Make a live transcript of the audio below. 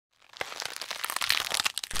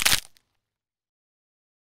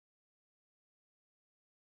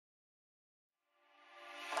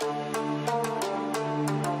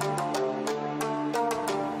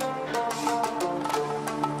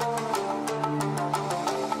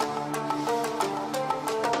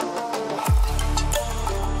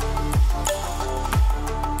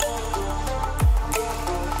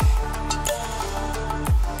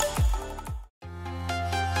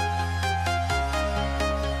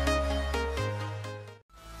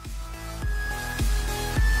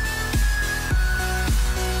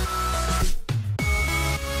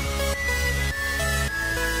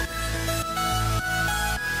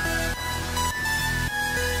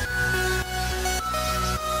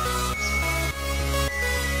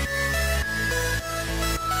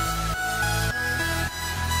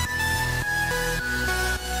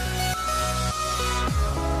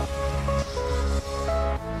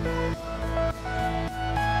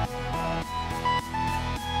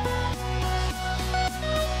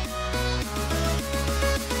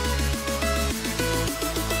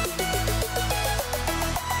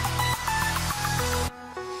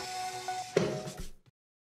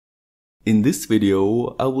In this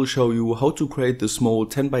video, I will show you how to create the small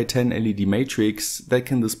 10x10 LED matrix that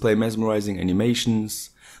can display mesmerizing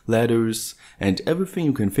animations, ladders, and everything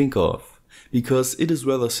you can think of, because it is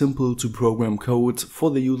rather simple to program code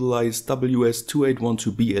for the utilized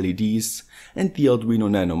WS2812B LEDs and the Arduino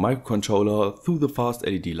Nano microcontroller through the Fast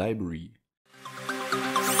LED library.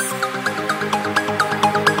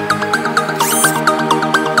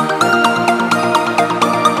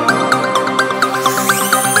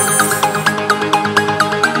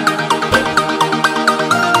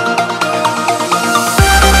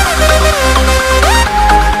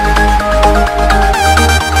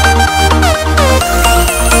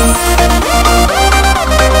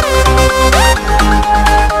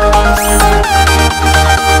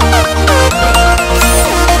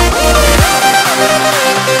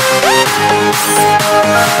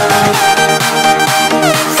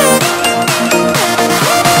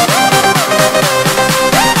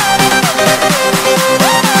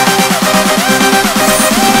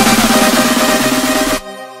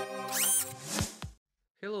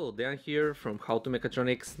 Hello, Dan here from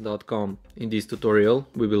howtomechatronics.com. In this tutorial,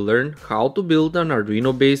 we will learn how to build an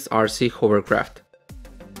Arduino-based RC hovercraft.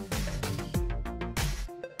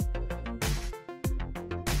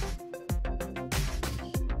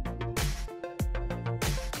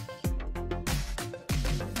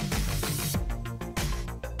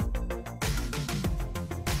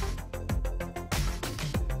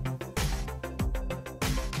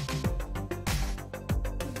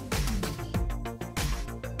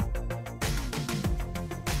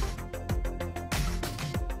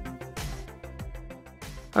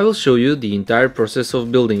 I will show you the entire process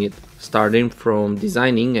of building it, starting from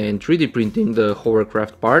designing and 3D printing the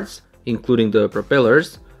hovercraft parts, including the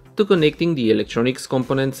propellers, to connecting the electronics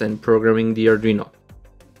components and programming the Arduino.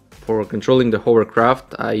 For controlling the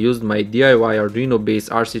hovercraft, I used my DIY Arduino-based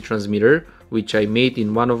RC transmitter, which I made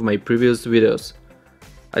in one of my previous videos.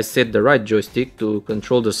 I set the right joystick to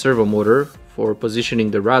control the servo motor for positioning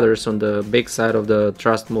the rudders on the back side of the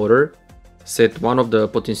thrust motor, set one of the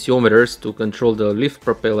potentiometers to control the lift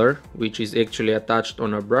propeller, which is actually attached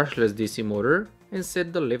on a brushless DC motor, and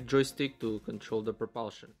set the left joystick to control the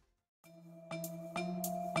propulsion.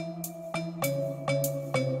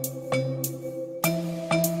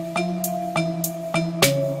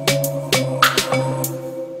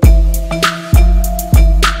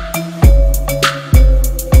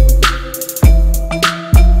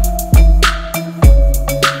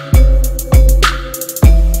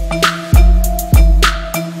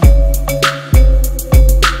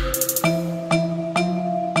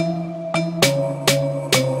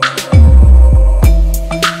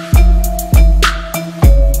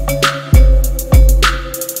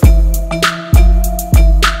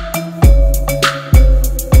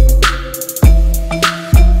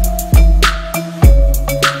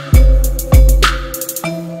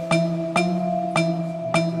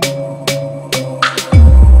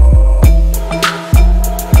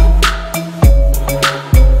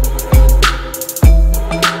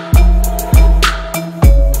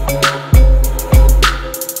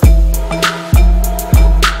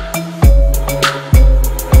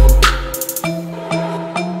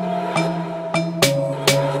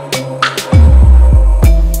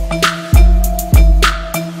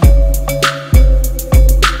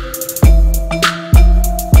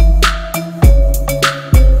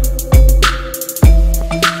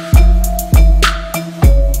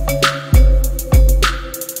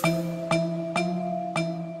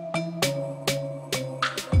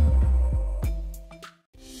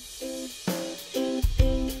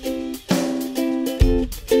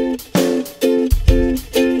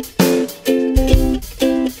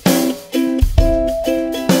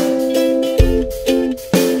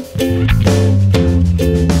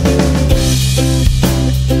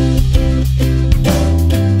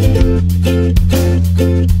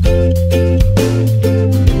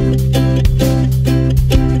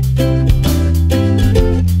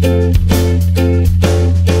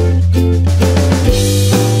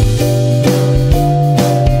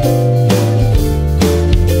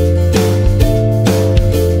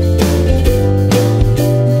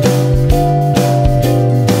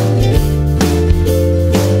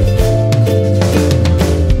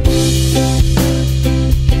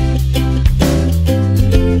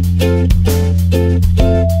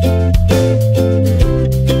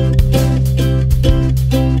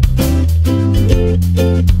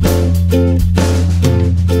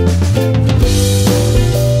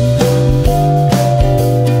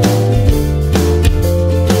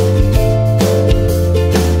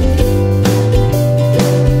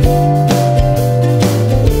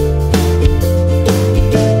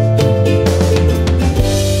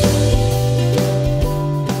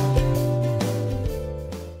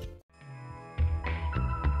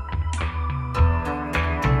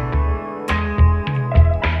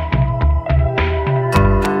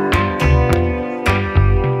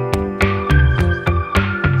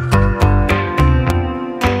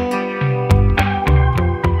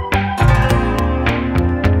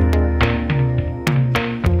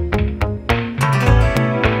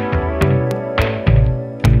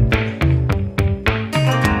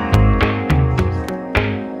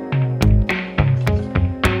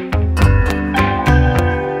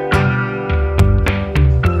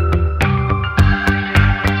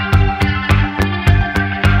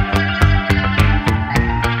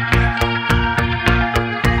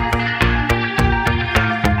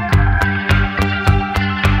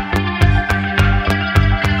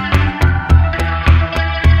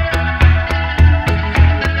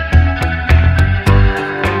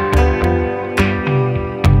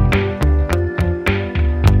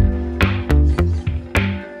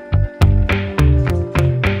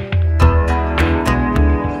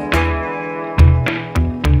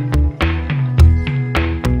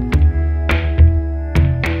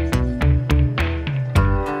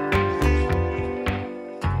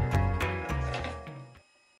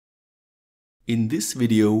 In this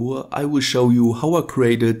video, I will show you how I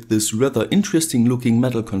created this rather interesting looking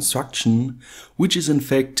metal construction, which is in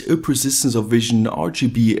fact a persistence of vision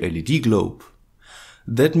RGB LED globe.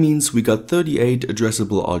 That means we got 38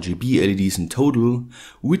 addressable RGB LEDs in total,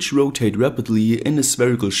 which rotate rapidly in a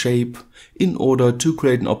spherical shape in order to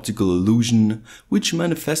create an optical illusion, which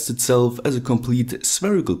manifests itself as a complete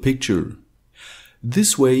spherical picture.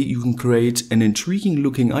 This way you can create an intriguing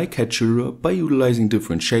looking eye-catcher by utilizing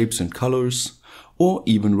different shapes and colors, or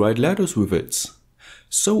even write letters with it.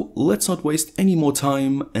 So let's not waste any more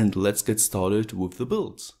time and let's get started with the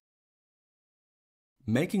build.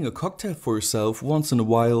 Making a cocktail for yourself once in a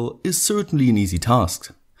while is certainly an easy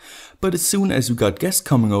task. But as soon as you got guests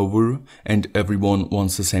coming over and everyone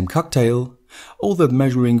wants the same cocktail, all that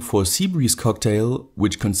measuring for a sea breeze cocktail,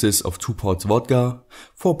 which consists of 2 parts vodka,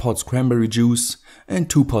 4 parts cranberry juice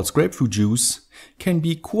and 2 parts grapefruit juice, can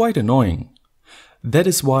be quite annoying. That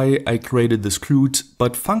is why I created this crude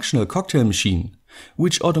but functional cocktail machine,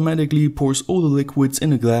 which automatically pours all the liquids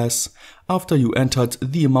in a glass after you entered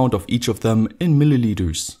the amount of each of them in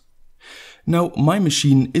milliliters. Now, my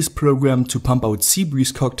machine is programmed to pump out sea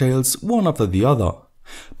breeze cocktails one after the other,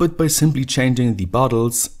 but by simply changing the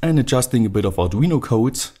bottles and adjusting a bit of Arduino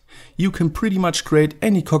code, you can pretty much create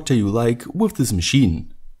any cocktail you like with this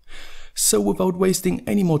machine. So without wasting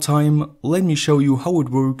any more time, let me show you how it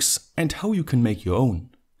works and how you can make your own.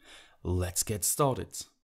 Let's get started.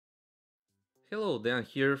 Hello, Dan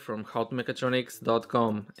here from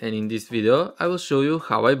howtomechatronics.com, and in this video I will show you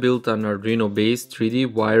how I built an Arduino based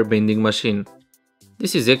 3D wire bending machine.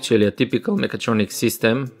 This is actually a typical mechatronics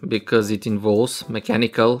system because it involves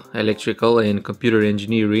mechanical, electrical and computer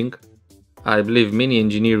engineering. I believe many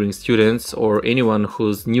engineering students or anyone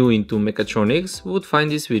who's new into mechatronics would find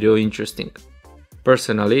this video interesting.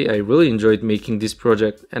 Personally, I really enjoyed making this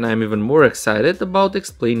project and I'm even more excited about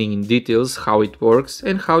explaining in details how it works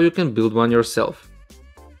and how you can build one yourself.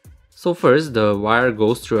 So first, the wire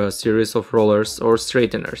goes through a series of rollers or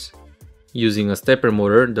straighteners. Using a stepper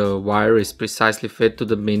motor, the wire is precisely fed to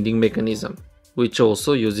the bending mechanism, which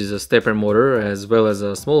also uses a stepper motor as well as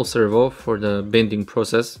a small servo for the bending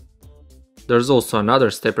process. There's also another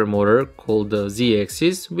stepper motor called the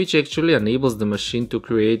Z-axis, which actually enables the machine to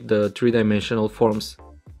create the three-dimensional forms.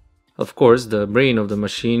 Of course, the brain of the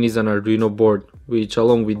machine is an Arduino board, which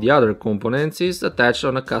along with the other components is attached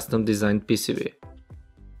on a custom designed PCB.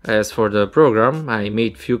 As for the program, I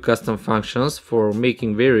made few custom functions for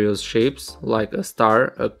making various shapes like a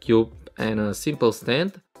star, a cube and a simple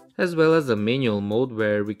stand, as well as a manual mode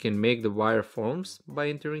where we can make the wire forms by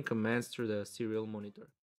entering commands through the serial monitor.